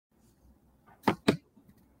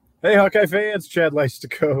Hey, Hawkeye fans, Chad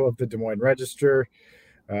Leistikow of the Des Moines Register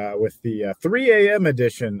with the 3 a.m.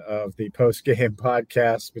 edition of the post-game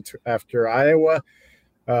podcast after Iowa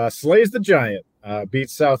slays the Giant,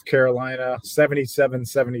 beats South Carolina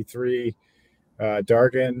 77-73.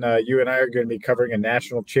 Dargan, you and I are going to be covering a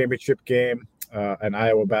national championship game. An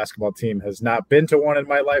Iowa basketball team has not been to one in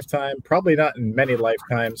my lifetime, probably not in many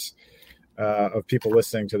lifetimes of people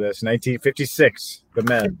listening to this. 1956, the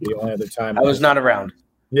men, the only other time. I was not around.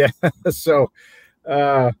 Yeah. So,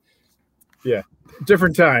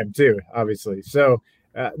 different time too, obviously. So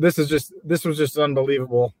this was just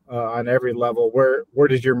unbelievable on every level. Where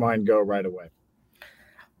did your mind go right away?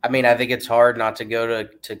 I mean, I think it's hard not to go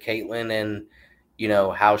to Caitlin and,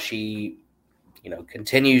 how she,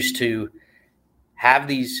 continues to have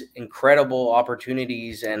these incredible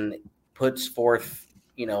opportunities and puts forth,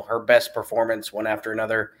 her best performance one after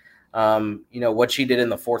another. What she did in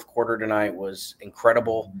the fourth quarter tonight was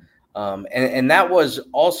incredible. And that was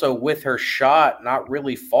also with her shot not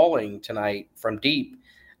really falling tonight from deep.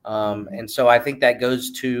 And so I think that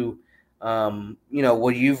goes to,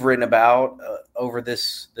 what you've written about over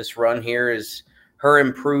this run here is her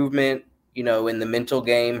improvement, in the mental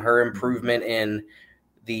game, her improvement in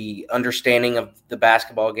the understanding of the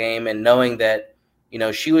basketball game, and knowing that,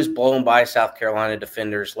 she was blown by South Carolina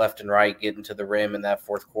defenders left and right, getting to the rim in that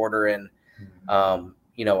fourth quarter. And,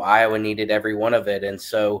 Iowa needed every one of it. And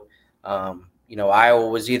so, Iowa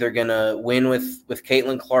was either going to win with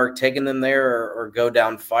Caitlin Clark taking them there or go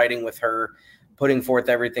down fighting with her, putting forth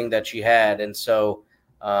everything that she had. And so,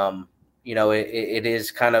 it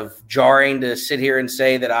is kind of jarring to sit here and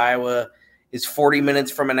say that Iowa is 40 minutes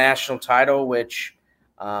from a national title, which,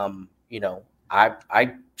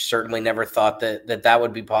 I certainly never thought that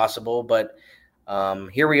would be possible, but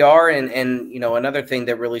here we are. And another thing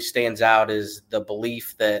that really stands out is the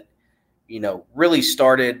belief that, really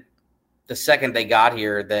started the second they got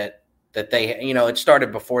here, that they, it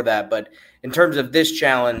started before that, but in terms of this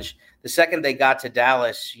challenge, the second they got to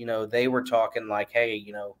Dallas, they were talking like, hey,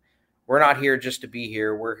 we're not here just to be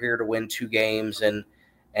here. We're here to win 2 games, and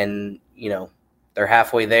they're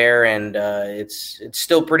halfway there, and it's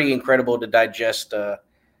still pretty incredible to digest,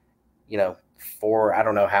 for I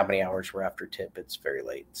don't know how many hours we're after tip. It's very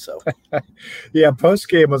late. So, yeah, post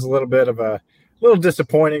game was a little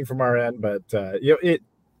disappointing from our end, but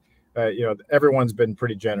everyone's been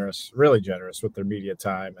pretty generous, really generous with their media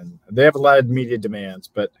time, and they have a lot of media demands.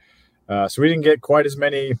 But so we didn't get quite as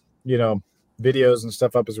many, videos and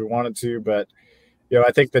stuff up as we wanted to. But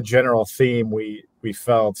I think the general theme we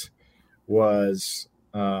felt was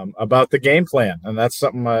about the game plan, and that's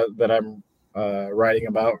something that I'm writing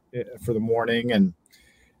about for the morning. And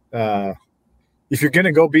if you're going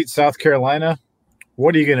to go beat South Carolina,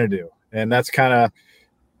 what are you going to do? And that's kind of,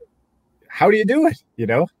 how do you do it?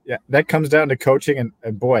 Yeah, that comes down to coaching.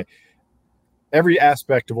 And boy, every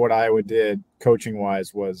aspect of what Iowa did coaching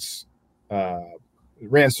wise was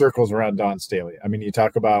ran circles around Dawn Staley. I mean, you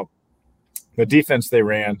talk about the defense they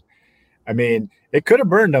ran. I mean, it could have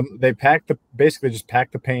burned them. They basically just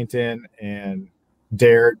packed the paint in and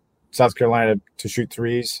dared South Carolina to shoot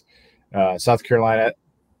threes. South Carolina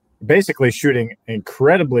basically shooting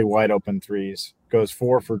incredibly wide open threes, goes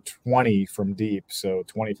 4 for 20 from deep. So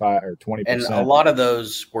 25 or 20%. And a lot of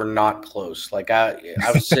those were not close. Like I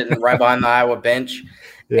was sitting right behind the Iowa bench,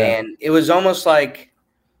 and it was almost like,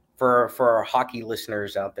 for our hockey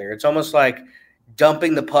listeners out there, it's almost like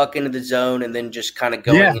dumping the puck into the zone and then just kind of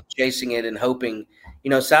going and chasing it and hoping.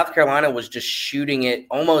 South Carolina was just shooting it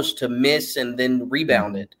almost to miss and then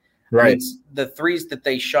rebounded. Right. I mean, the threes that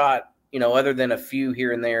they shot, other than a few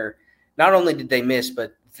here and there, not only did they miss,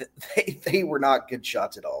 but they were not good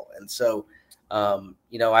shots at all. And so,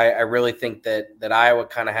 I really think that Iowa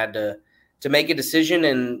kind of had to make a decision,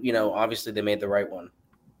 and, obviously they made the right one.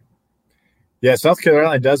 Yeah, South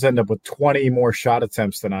Carolina does end up with 20 more shot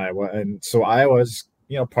attempts than Iowa. And so Iowa's,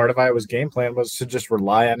 part of Iowa's game plan was to just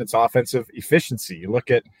rely on its offensive efficiency. You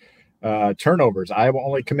look at turnovers. Iowa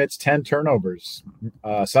only commits 10 turnovers.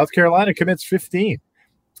 South Carolina commits 15.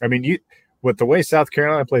 I mean, with the way South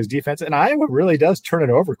Carolina plays defense, and Iowa really does turn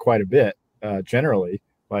it over quite a bit generally.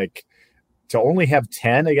 Like, to only have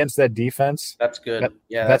 10 against that defense. That's good.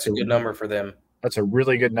 That's a good number for them. That's a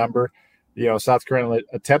really good number. South Carolina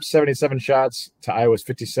attempts 77 shots to Iowa's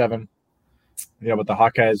 57. But the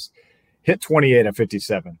Hawkeyes hit 28 of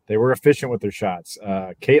 57. They were efficient with their shots.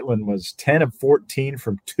 Caitlin was 10 of 14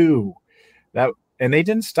 from 2. And they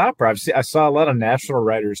didn't stop her. I saw a lot of national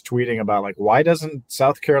writers tweeting about, like, why doesn't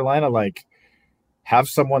South Carolina, like, have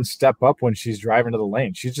someone step up when she's driving to the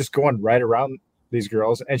lane? She's just going right around these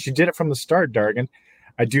girls, and she did it from the start, Dargan.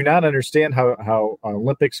 I do not understand how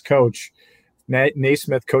Olympics coach,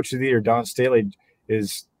 Naismith Coach of the Year, Dawn Staley,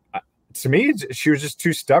 is. To me, she was just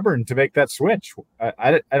too stubborn to make that switch.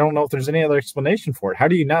 I don't know if there's any other explanation for it. How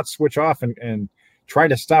do you not switch off and try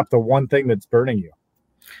to stop the one thing that's burning you?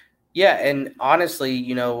 Yeah, and honestly,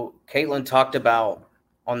 Caitlin talked about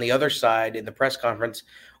on the other side in the press conference,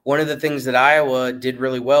 one of the things that Iowa did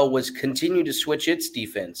really well was continue to switch its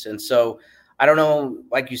defense. And so I don't know,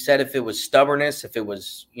 like you said, if it was stubbornness, if it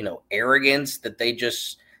was, arrogance that they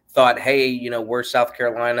just thought, hey, we're South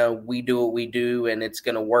Carolina, we do what we do, and it's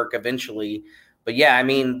going to work eventually. But yeah, I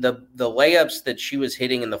mean, the layups that she was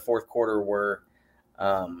hitting in the fourth quarter were,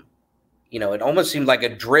 it almost seemed like a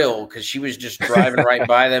drill because she was just driving right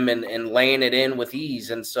by them and laying it in with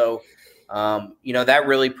ease. And so, that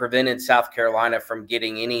really prevented South Carolina from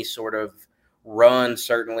getting any sort of run,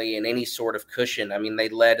 certainly, and any sort of cushion. I mean, they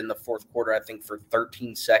led in the fourth quarter, I think, for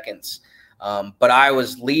 13 seconds. But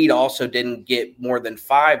Iowa's lead also didn't get more than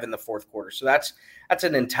 5 in the fourth quarter. So that's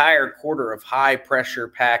an entire quarter of high pressure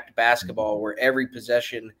packed basketball where every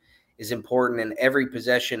possession is important and every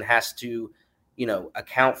possession has to,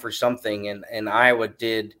 account for something. And Iowa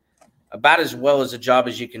did about as well as a job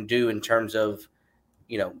as you can do in terms of,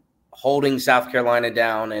 holding South Carolina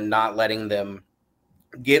down and not letting them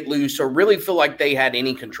get loose or really feel like they had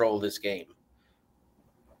any control of this game.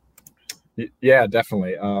 Yeah,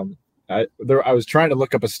 definitely. I was trying to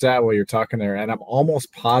look up a stat while you're talking there, and I'm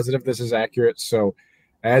almost positive this is accurate. So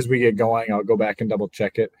as we get going, I'll go back and double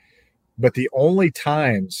check it. But the only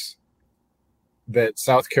times that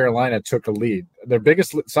South Carolina took a lead,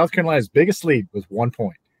 South Carolina's biggest lead was 1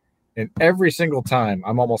 point. And every single time,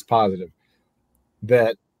 I'm almost positive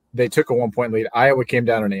that they took a 1 point lead, Iowa came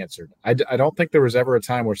down and answered. I don't think there was ever a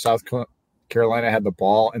time where South Carolina had the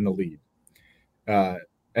ball in the lead.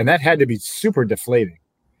 And that had to be super deflating.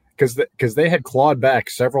 Because they had clawed back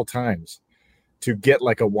several times to get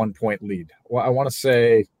like a 1 point lead. Well, I want to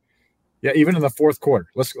say, yeah, even in the fourth quarter.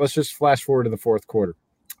 Let's just flash forward to the fourth quarter.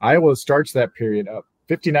 Iowa starts that period up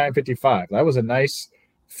 59-55. That was a nice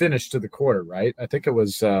finish to the quarter, right? I think it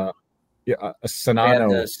was a Sonano.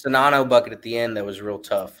 The Sonano bucket at the end that was real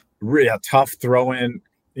tough. Really a tough throw-in,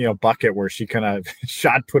 bucket where she kind of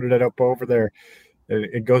shot put it up over there.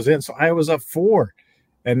 It goes in. So Iowa's up 4.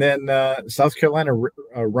 And then South Carolina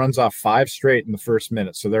runs off 5 straight in the first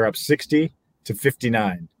minute. So they're up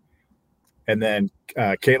 60-59. And then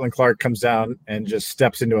Caitlin Clark comes down and just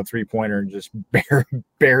steps into a three-pointer and just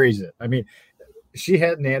buries it. I mean, she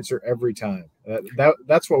had an answer every time.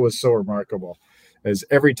 That's what was so remarkable, is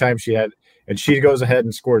every time she had – and she goes ahead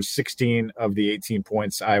and scores 16 of the 18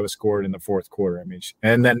 points Iowa scored in the fourth quarter. I mean,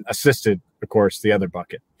 and then assisted, of course, the other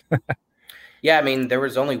bucket. Yeah, I mean, there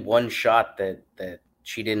was only one shot that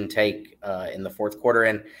she didn't take in the fourth quarter.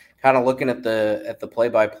 And kind of looking at the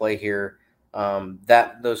play-by-play here,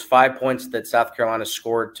 that those 5 points that South Carolina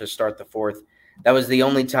scored to start the fourth, that was the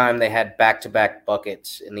only time they had back-to-back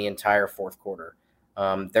buckets in the entire fourth quarter.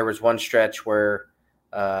 There was one stretch where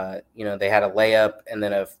they had a layup and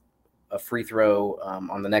then a free throw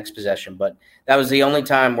on the next possession, but that was the only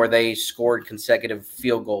time where they scored consecutive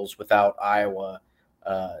field goals without Iowa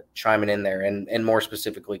chiming in there, and more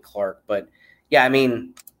specifically Clark. But yeah, I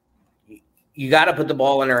mean, you got to put the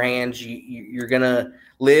ball in her hands. You're gonna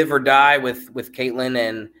live or die with Caitlin,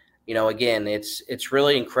 and again, it's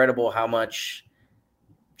really incredible how much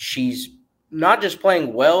she's not just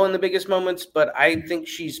playing well in the biggest moments, but I think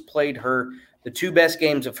she's played the 2 best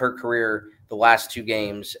games of her career the last 2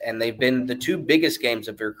 games, and they've been the 2 biggest games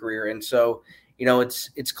of her career. And so,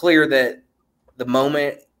 it's clear that the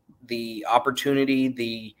moment, the opportunity,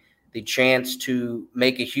 the chance to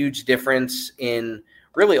make a huge difference in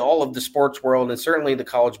really all of the sports world and certainly the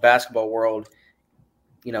college basketball world,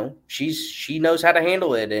 she knows how to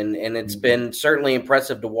handle it. And it's been certainly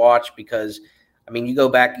impressive to watch because, I mean, you go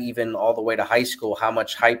back even all the way to high school, how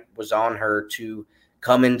much hype was on her to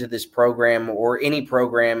come into this program or any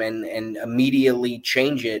program and immediately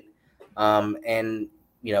change it.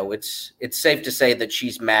 It's safe to say that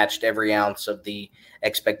she's matched every ounce of the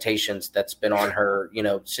expectations that's been on her,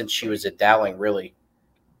 since she was at Dowling, really.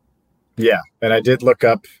 Yeah. And I did look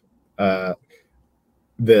up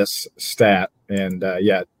this stat and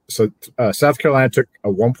so South Carolina took a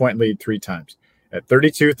 1 point lead 3 times. At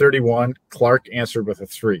 32-31, Clark answered with a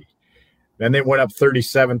 3. Then they went up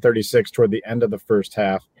 37-36 toward the end of the first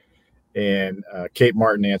half. And Kate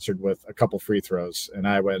Martin answered with a couple free throws, and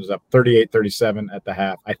Iowa was up 38-37 at the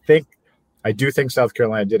half. I do think South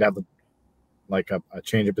Carolina did have a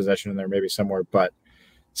change of possession in there, maybe somewhere, but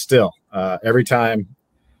still, every time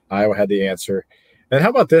Iowa had the answer. And how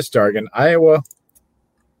about this, Dargan? Iowa,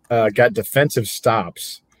 got defensive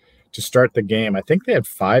stops to start the game. I think they had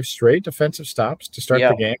 5 straight defensive stops to start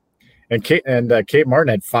the game. And Kate Martin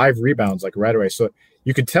had 5 rebounds like right away. So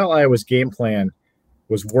you could tell Iowa's game plan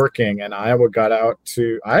was working, and Iowa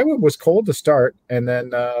was cold to start. And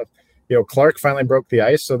then, Clark finally broke the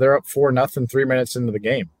ice. So they're up 4-0, 3 minutes into the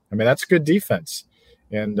game. I mean, that's good defense.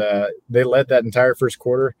 And they led that entire first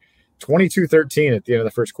quarter, 22-13 at the end of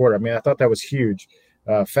the first quarter. I mean, I thought that was huge.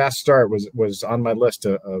 Fast start was on my list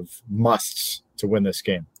of musts to win this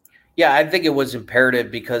game. Yeah, I think it was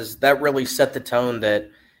imperative because that really set the tone that,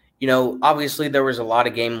 obviously there was a lot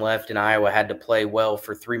of game left and Iowa had to play well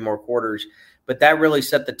for 3 more quarters, but that really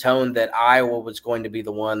set the tone that Iowa was going to be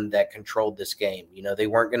the one that controlled this game. They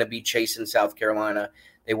weren't going to be chasing South Carolina.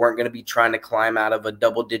 They weren't going to be trying to climb out of a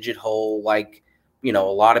double-digit hole like, a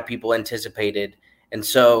lot of people anticipated. And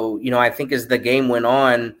so, I think as the game went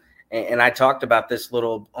on, and I talked about this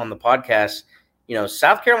little on the podcast,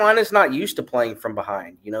 South Carolina's not used to playing from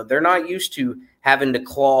behind. They're not used to having to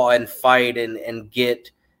claw and fight and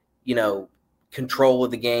get, control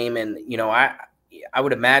of the game. And, I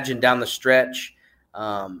would imagine down the stretch,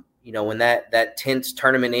 when that tense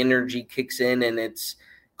tournament energy kicks in and it's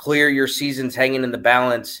clear your season's hanging in the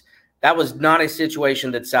balance, that was not a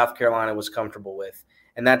situation that South Carolina was comfortable with.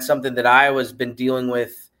 And that's something that Iowa's been dealing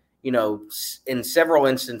with, in several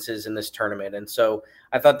instances in this tournament. And so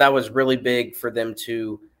I thought that was really big for them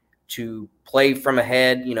to play from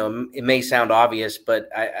ahead. It may sound obvious, but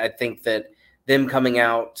I think that them coming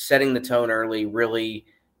out, setting the tone early really,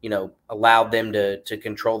 allowed them to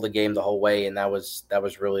control the game the whole way. And that was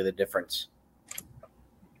really the difference.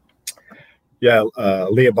 Yeah.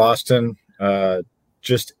 Leah Boston,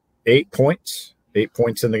 just 8 points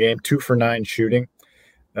in the game, 2 for 9 shooting.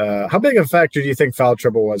 How big of a factor do you think foul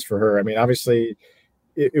trouble was for her? I mean, obviously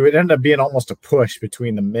it would end up being almost a push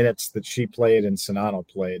between the minutes that she played and Sonano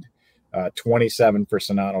played. 27 for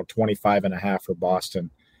Sonano, 25.5 for Boston.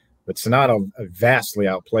 But Sonano vastly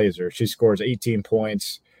outplays her. She scores 18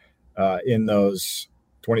 points in those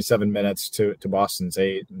 27 minutes to Boston's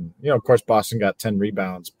 8. And, of course, Boston got 10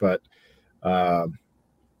 rebounds. But I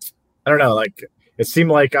don't know. Like it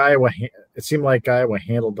seemed like Iowa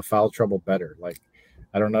handled the foul trouble better. Like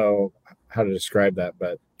I don't know how to describe that,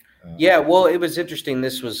 but yeah. Well, it was interesting.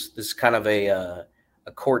 This kind of a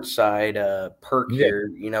courtside perk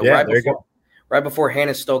here. Right before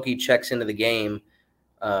Hannah Stolke checks into the game.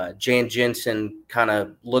 Jan Jensen kind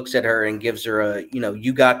of looks at her and gives her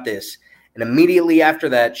you got this. And immediately after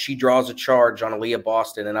that, she draws a charge on Aaliyah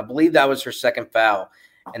Boston. And I believe that was her second foul.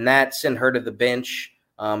 And that sent her to the bench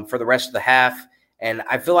for the rest of the half. And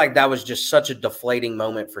I feel like that was just such a deflating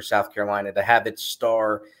moment for South Carolina to have its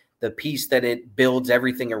star, the piece that it builds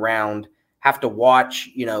everything around, have to watch,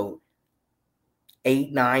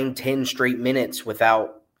 8, 9, 10 straight minutes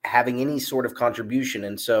without having any sort of contribution.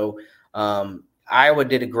 And so Iowa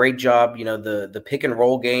did a great job. The pick and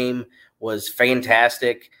roll game was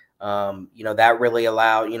fantastic. That really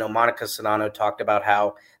allowed, Monica Sonano talked about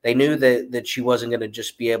how they knew that she wasn't going to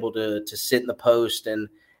just be able to sit in the post and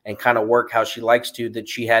kind of work how she likes to, that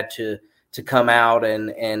she had to come out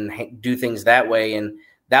and do things that way. And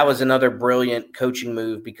that was another brilliant coaching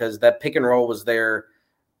move because that pick and roll was there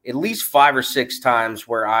at least 5 or 6 times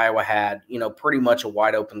where Iowa had, pretty much a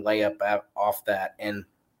wide open layup off that. And,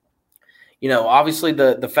 obviously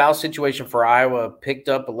the foul situation for Iowa picked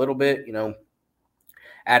up a little bit.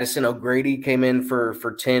 Addison O'Grady came in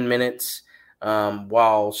for 10 minutes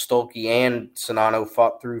while Stolke and Sonano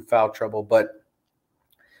fought through foul trouble. But,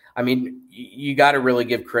 I mean, you got to really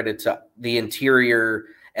give credit to the interior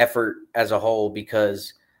effort as a whole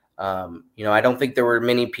because, I don't think there were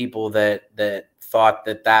many people that thought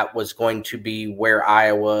that was going to be where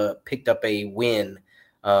Iowa picked up a win,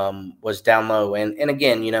 was down low. And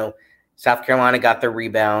again, South Carolina got their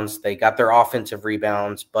rebounds. They got their offensive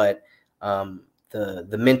rebounds, but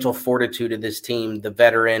the mental fortitude of this team, the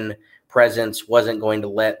veteran presence wasn't going to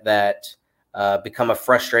let that become a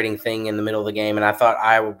frustrating thing in the middle of the game. And I thought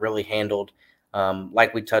Iowa really handled,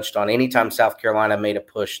 like we touched on, anytime South Carolina made a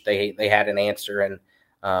push, they had an answer and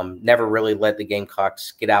never really let the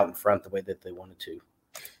Gamecocks get out in front the way that they wanted to.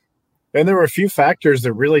 And there were a few factors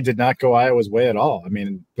that really did not go Iowa's way at all. I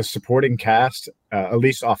mean, the supporting cast, at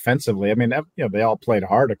least offensively, I mean, they all played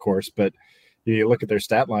hard, of course, but you look at their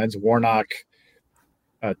stat lines, Warnock,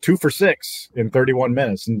 2 for 6 in 31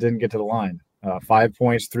 minutes and didn't get to the line. 5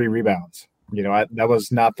 points, 3 rebounds. That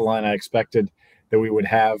was not the line I expected that we would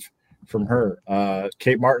have from her.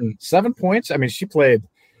 Kate Martin, 7 points. I mean, she played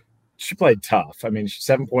tough. I mean,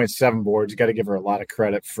 7 points, 7 boards. You got to give her a lot of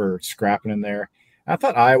credit for scrapping in there. I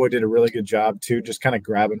thought Iowa did a really good job too, just kind of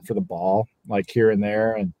grabbing for the ball like here and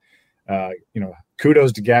there. And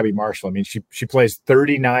kudos to Gabby Marshall. I mean, she plays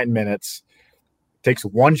 39 minutes, takes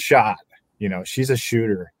one shot. She's a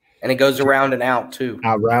shooter. And it goes around and out too.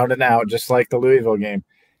 Around and out, just like the Louisville game.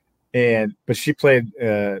 But she played,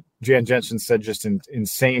 Jan Jensen said, just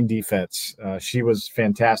insane defense. She was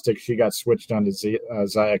fantastic. She got switched on to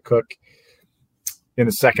Zia Cook in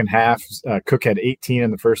the second half. Cook had 18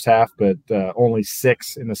 in the first half, but only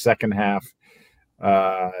 6 in the second half.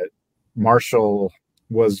 Marshall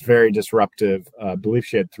was very disruptive. I believe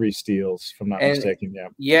she had 3 steals, if I'm not mistaken.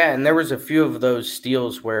 Yeah, and there was a few of those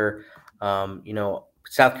steals where,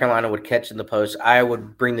 South Carolina would catch in the post. Iowa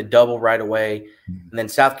would bring the double right away, and then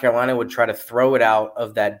South Carolina would try to throw it out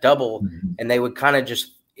of that double, and they would kind of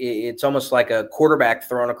it's almost like a quarterback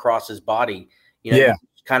thrown across his body.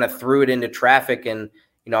 Kind of threw it into traffic, and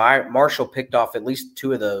Marshall picked off at least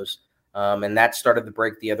 2 of those, and that started the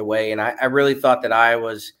break the other way. And I really thought that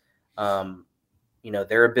Iowa's,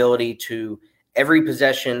 their ability to every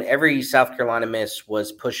possession, every South Carolina miss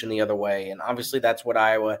was pushing the other way, and obviously that's what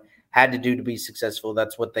Iowa had to do to be successful.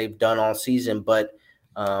 That's what they've done all season. But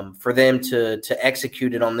for them to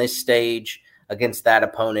execute it on this stage against that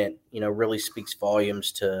opponent, really speaks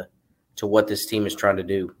volumes to what this team is trying to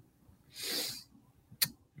do.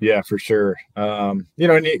 Yeah, for sure.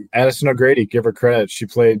 Addison O'Grady, give her credit. She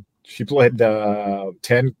played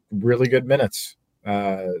 10 really good minutes.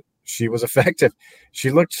 She was effective. She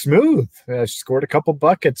looked smooth. She scored a couple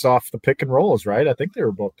buckets off the pick and rolls, right? I think they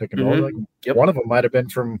were both pick and roll. Like, one of them might have been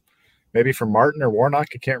from Martin or Warnock.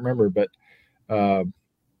 I can't remember. But, I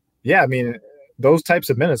mean, those types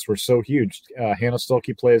of minutes were so huge. Hannah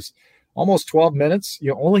Stolke plays almost 12 minutes.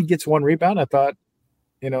 Only gets 1 rebound. I thought,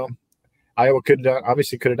 Iowa could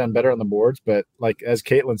have done better on the boards. But, like, as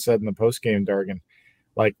Caitlin said in the postgame, Dargan,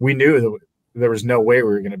 like, we knew that there was no way we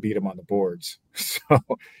were going to beat them on the boards. So,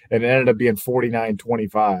 and it ended up being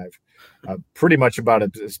 49-25, pretty much about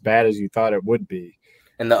as bad as you thought it would be.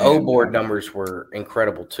 And the O-board numbers were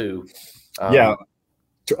incredible too.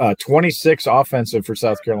 26 offensive for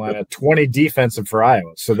South Carolina, 20 defensive for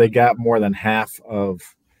Iowa. So they got more than half of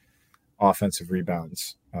offensive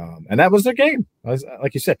rebounds. And that was their game,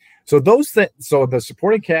 like you said. So so the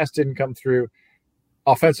supporting cast didn't come through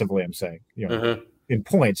offensively, I'm saying, in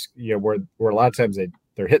points, where a lot of times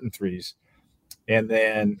they're hitting threes, and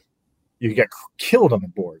then you get killed on the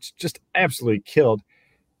boards, just absolutely killed.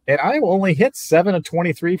 And Iowa only hit 7 of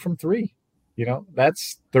 23 from 3.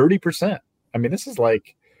 That's 30%. I mean, this is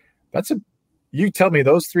like, you tell me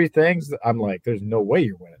those 3 things, I'm like, there's no way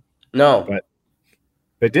you're winning. No, but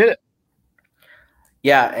they did it.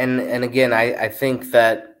 Yeah, and again, I think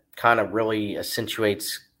that kind of really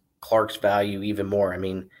accentuates Clark's value even more. I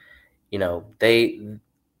mean, they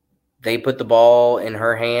put the ball in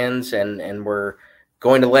her hands and were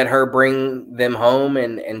going to let her bring them home,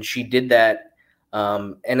 and she did that.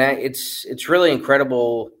 It's really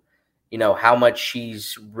incredible, how much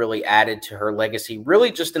she's really added to her legacy,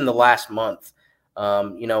 really just in the last month.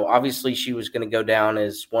 Obviously she was going to go down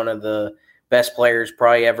as one of the best players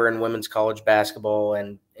probably ever in women's college basketball,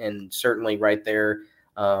 and certainly right there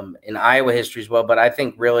in Iowa history as well. But I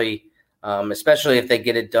think really, especially if they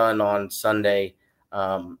get it done on Sunday,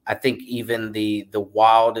 I think even the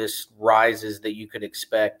wildest rises that you could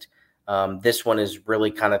expect, this one is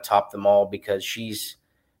really kind of topped them all, because she's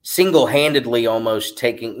single-handedly almost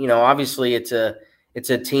taking, obviously it's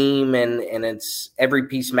a team and it's every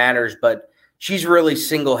piece matters, but she's really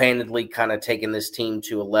single-handedly kind of taken this team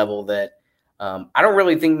to a level that I don't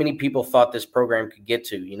really think many people thought this program could get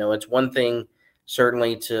to. It's one thing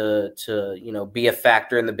certainly to be a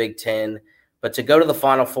factor in the Big Ten, but to go to the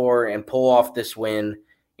Final Four and pull off this win,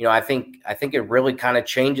 I think it really kind of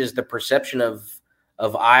changes the perception of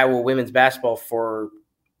Iowa women's basketball for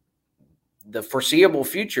the foreseeable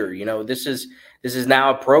future. This is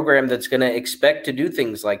now a program that's going to expect to do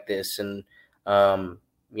things like this. And,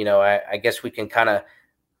 I guess we can kind of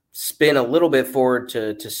spin a little bit forward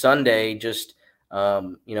to Sunday. Just,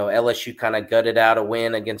 LSU kind of gutted out a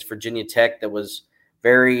win against Virginia Tech that was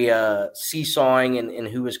very seesawing in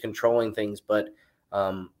who was controlling things. But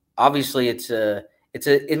obviously it's an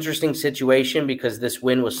interesting situation, because this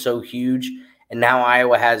win was so huge. And now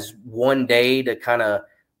Iowa has one day to kind of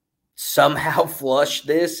somehow flush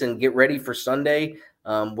this and get ready for Sunday,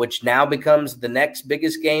 which now becomes the next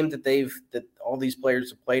biggest game that all these players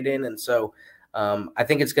have played in. And so I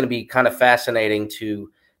think it's going to be kind of fascinating to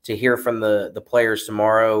hear from the players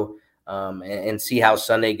tomorrow and see how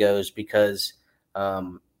Sunday goes, because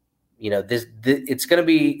it's going to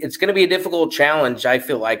be a difficult challenge, I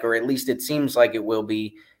feel like, or at least it seems like it will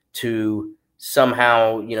be, to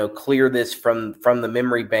somehow clear this from the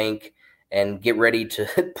memory bank and get ready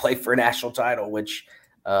to play for a national title, which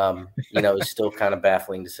is still kind of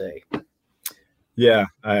baffling to say. Yeah,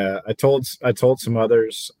 I told some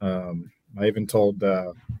others. I even told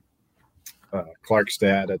Clark's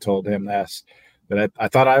dad. I told him that I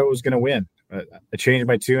thought Iowa was going to win. I changed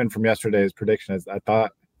my tune from yesterday's prediction. I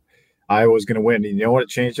thought Iowa was going to win. And you know what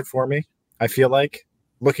changed it for me? I feel like,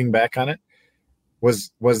 looking back on it,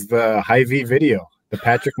 was the Hy-Vee video, the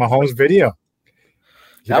Patrick Mahomes video.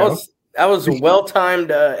 That was a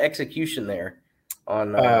well-timed execution there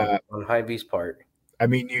on Hy-Vee's part. I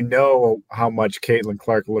mean, you know how much Caitlin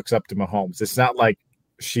Clark looks up to Mahomes. It's not like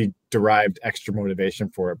she derived extra motivation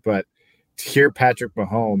for it, but to hear Patrick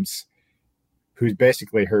Mahomes, who's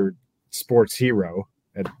basically her sports hero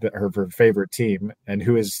at her favorite team, and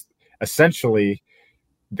who is essentially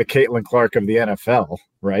the Caitlin Clark of the NFL,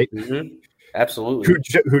 right? Mm-hmm. Absolutely.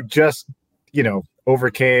 Who just,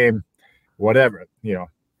 overcame whatever,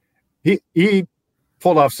 he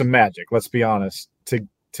pulled off some magic, let's be honest,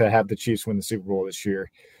 to have the Chiefs win the Super Bowl this year.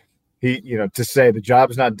 He, to say the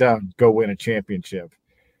job's not done, go win a championship.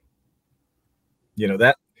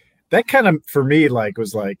 That kind of, for me,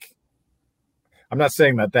 was like, I'm not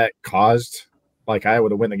saying that caused Iowa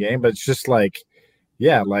to win the game, but it's just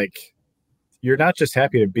you're not just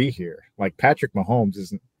happy to be here. Like, Patrick Mahomes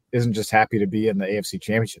isn't just happy to be in the AFC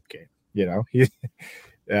Championship game.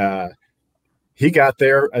 He got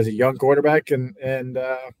there as a young quarterback and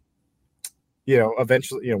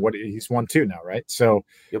eventually, he's won 2 now, right? So,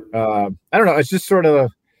 yep. I don't know. It's just sort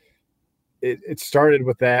of it started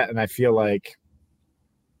with that, and I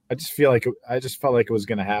just felt like it was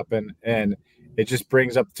going to happen, and it just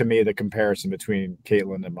brings up to me the comparison between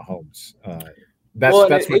Caitlin and Mahomes.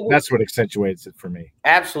 That's what accentuates it for me.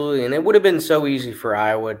 Absolutely, and it would have been so easy for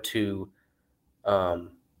Iowa to,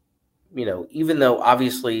 even though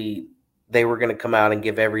obviously they were going to come out and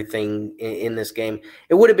give everything in this game,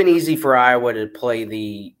 it would have been easy for Iowa to play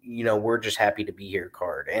the, we're just happy to be here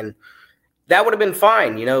card. And that would have been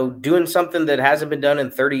fine, doing something that hasn't been done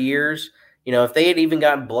in 30 years. If they had even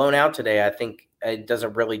gotten blown out today, I think it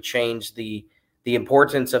doesn't really change the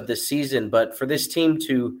importance of this season. But for this team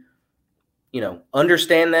to,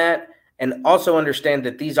 understand that, and also understand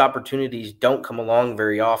that these opportunities don't come along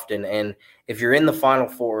very often. And if you're in the Final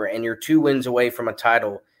Four and you're 2 wins away from a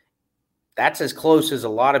title, that's as close as a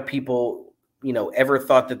lot of people, ever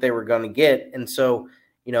thought that they were going to get. And so,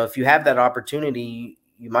 if you have that opportunity,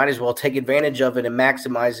 you might as well take advantage of it and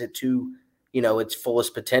maximize it to, its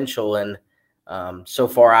fullest potential. And so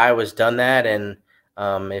far, Iowa's done that. And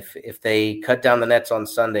if they cut down the nets on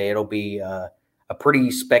Sunday, it'll be a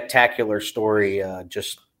pretty spectacular story.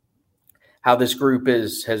 Just how this group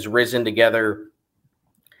has risen together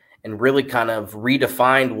and really kind of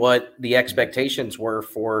redefined what the expectations were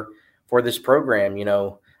for this program.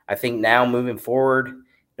 I think now moving forward,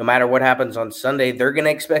 no matter what happens on Sunday, they're going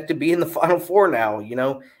to expect to be in the Final Four now.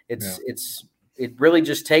 It really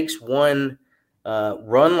just takes one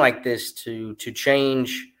run like this to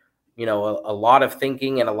change, a lot of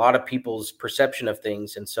thinking and a lot of people's perception of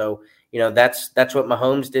things. And so, that's what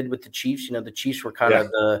Mahomes did with the Chiefs. The Chiefs were kind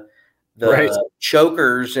of the right.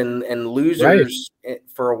 chokers and losers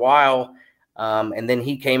for a while. And then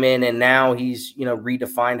he came in, and now he's,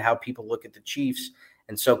 redefined how people look at the Chiefs.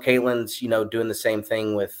 And so Caitlin's, doing the same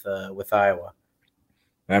thing with Iowa.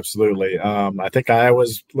 Absolutely. I think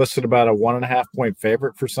Iowa's listed about a 1.5 point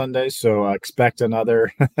favorite for Sunday. So expect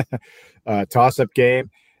another toss-up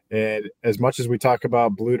game. And as much as we talk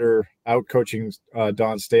about Bluter out coaching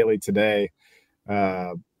Dawn Staley today,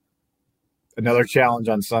 another challenge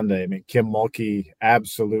on Sunday. I mean, Kim Mulkey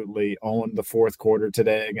absolutely owned the fourth quarter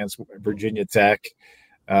today against Virginia Tech.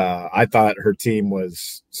 I thought her team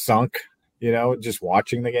was sunk, just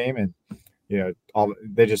watching the game. And,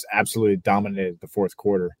 they just absolutely dominated the fourth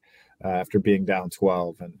quarter after being down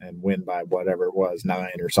 12 and win by whatever it was, 9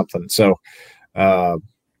 or something. So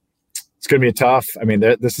it's going to be tough. I mean,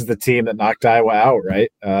 this is the team that knocked Iowa out,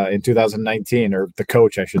 right, in 2019, or the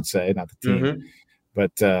coach, I should say, not the team. Mm-hmm.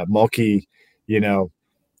 But Mulkey,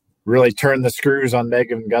 really turned the screws on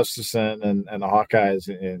Megan Gustafson and the Hawkeyes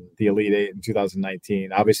in the Elite Eight in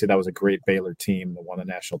 2019. Obviously, that was a great Baylor team that won a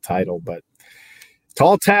national title, but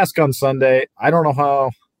tall task on Sunday. I don't know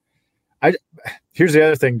how. Here's the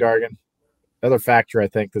other thing, Dargan. Other factor I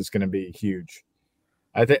think that's going to be huge.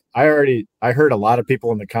 I heard a lot of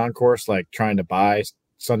people in the concourse trying to buy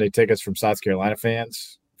Sunday tickets from South Carolina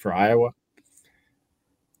fans for Iowa.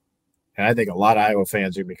 And I think a lot of Iowa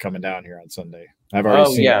fans are going to be coming down here on Sunday. I've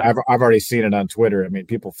already seen it on Twitter. I mean,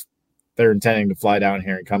 people, they're intending to fly down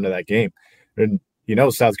here and come to that game. And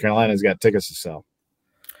South Carolina's got tickets to sell.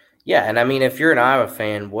 Yeah, and I mean, if you're an Iowa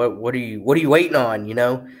fan, what are you waiting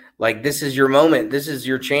on? Like, this is your moment. This is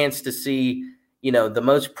your chance to see, the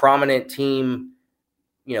most prominent team,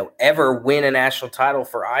 ever win a national title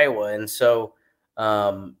for Iowa. And so,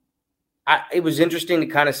 it was interesting to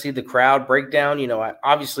kind of see the crowd breakdown.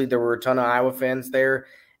 Obviously there were a ton of Iowa fans there,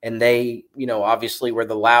 and they, obviously were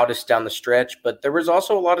the loudest down the stretch. But there was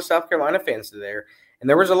also a lot of South Carolina fans there, and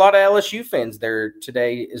there was a lot of LSU fans there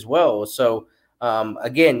today as well. So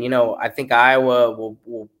again, I think Iowa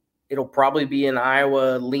it'll probably be an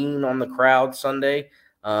Iowa lean on the crowd Sunday,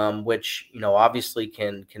 which obviously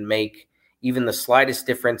can make even the slightest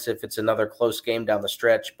difference if it's another close game down the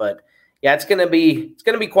stretch. But yeah, it's gonna be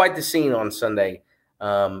quite the scene on Sunday.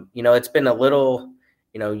 It's been a little,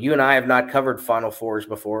 you and I have not covered Final Fours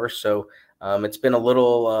before, so it's been a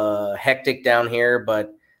little hectic down here.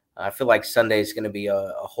 But I feel like Sunday is going to be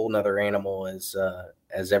a whole nother animal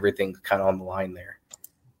as everything's kind of on the line there.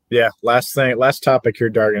 Yeah. Last topic here,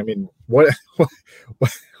 Dargan. I mean, what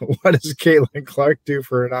does Caitlin Clark do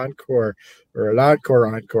for an encore or an encore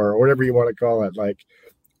or whatever you want to call it? Like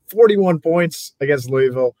 41 points against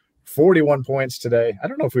Louisville, 41 points today. I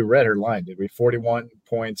don't know if we read her line. Did we? 41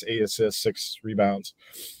 points, 8 assists, 6 rebounds.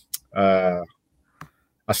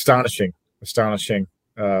 Astonishing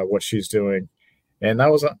what she's doing. And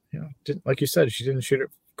that was, like you said, she didn't shoot it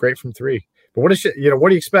great from 3. But what do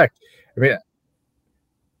you expect? I mean,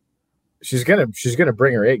 she's gonna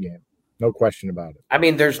bring her A game, no question about it. I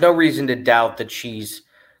mean, there's no reason to doubt that she's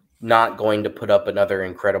not going to put up another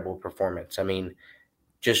incredible performance. I mean,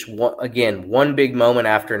 just one big moment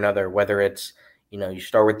after another, whether it's, you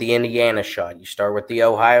start with the Indiana shot, you start with the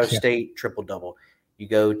Ohio State triple-double, you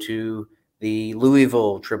go to the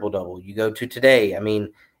Louisville triple-double, you go to today. I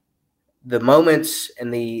mean, the moments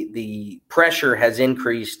and the pressure has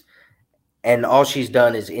increased, and all she's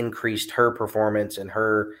done is increased her performance and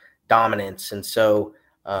her dominance. And so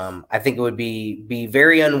I think it would be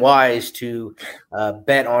very unwise to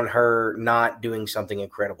bet on her not doing something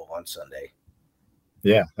incredible on Sunday.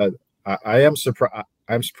 Yeah, I am surprised.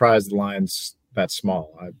 I'm surprised the line's that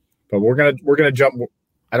small. But we're gonna jump.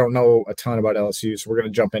 I don't know a ton about LSU, so we're gonna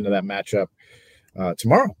jump into that matchup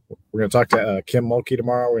tomorrow. We're gonna talk to Kim Mulkey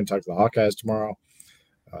tomorrow. We're gonna talk to the Hawkeyes tomorrow,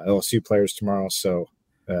 LSU players tomorrow. So,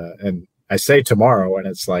 and I say tomorrow, and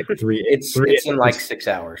it's like 3. It's in like 6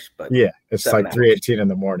 hours, but yeah, it's like 3:18 in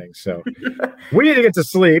the morning. So we need to get to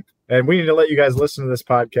sleep. And we need to let you guys listen to this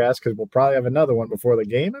podcast because we'll probably have another one before the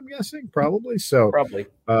game, I'm guessing, probably. So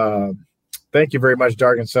thank you very much,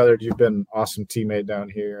 Dargan Southard. You've been an awesome teammate down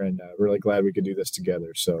here, and really glad we could do this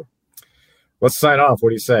together. So let's sign off.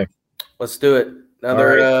 What do you say? Let's do it.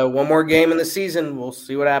 Another one more game in the season. We'll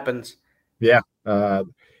see what happens. Yeah, and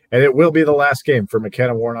it will be the last game for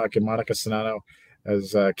McKenna Warnock and Monica Sonano.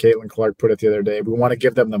 As Caitlin Clark put it the other day, we want to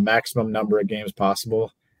give them the maximum number of games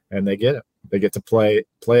possible, and they get it. They get to play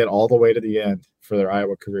it all the way to the end for their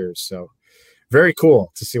Iowa careers. So very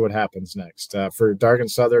cool to see what happens next. For Dargan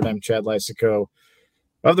Southern, I'm Chad Leistikow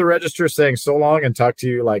of the Register saying so long and talk to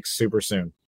you like super soon.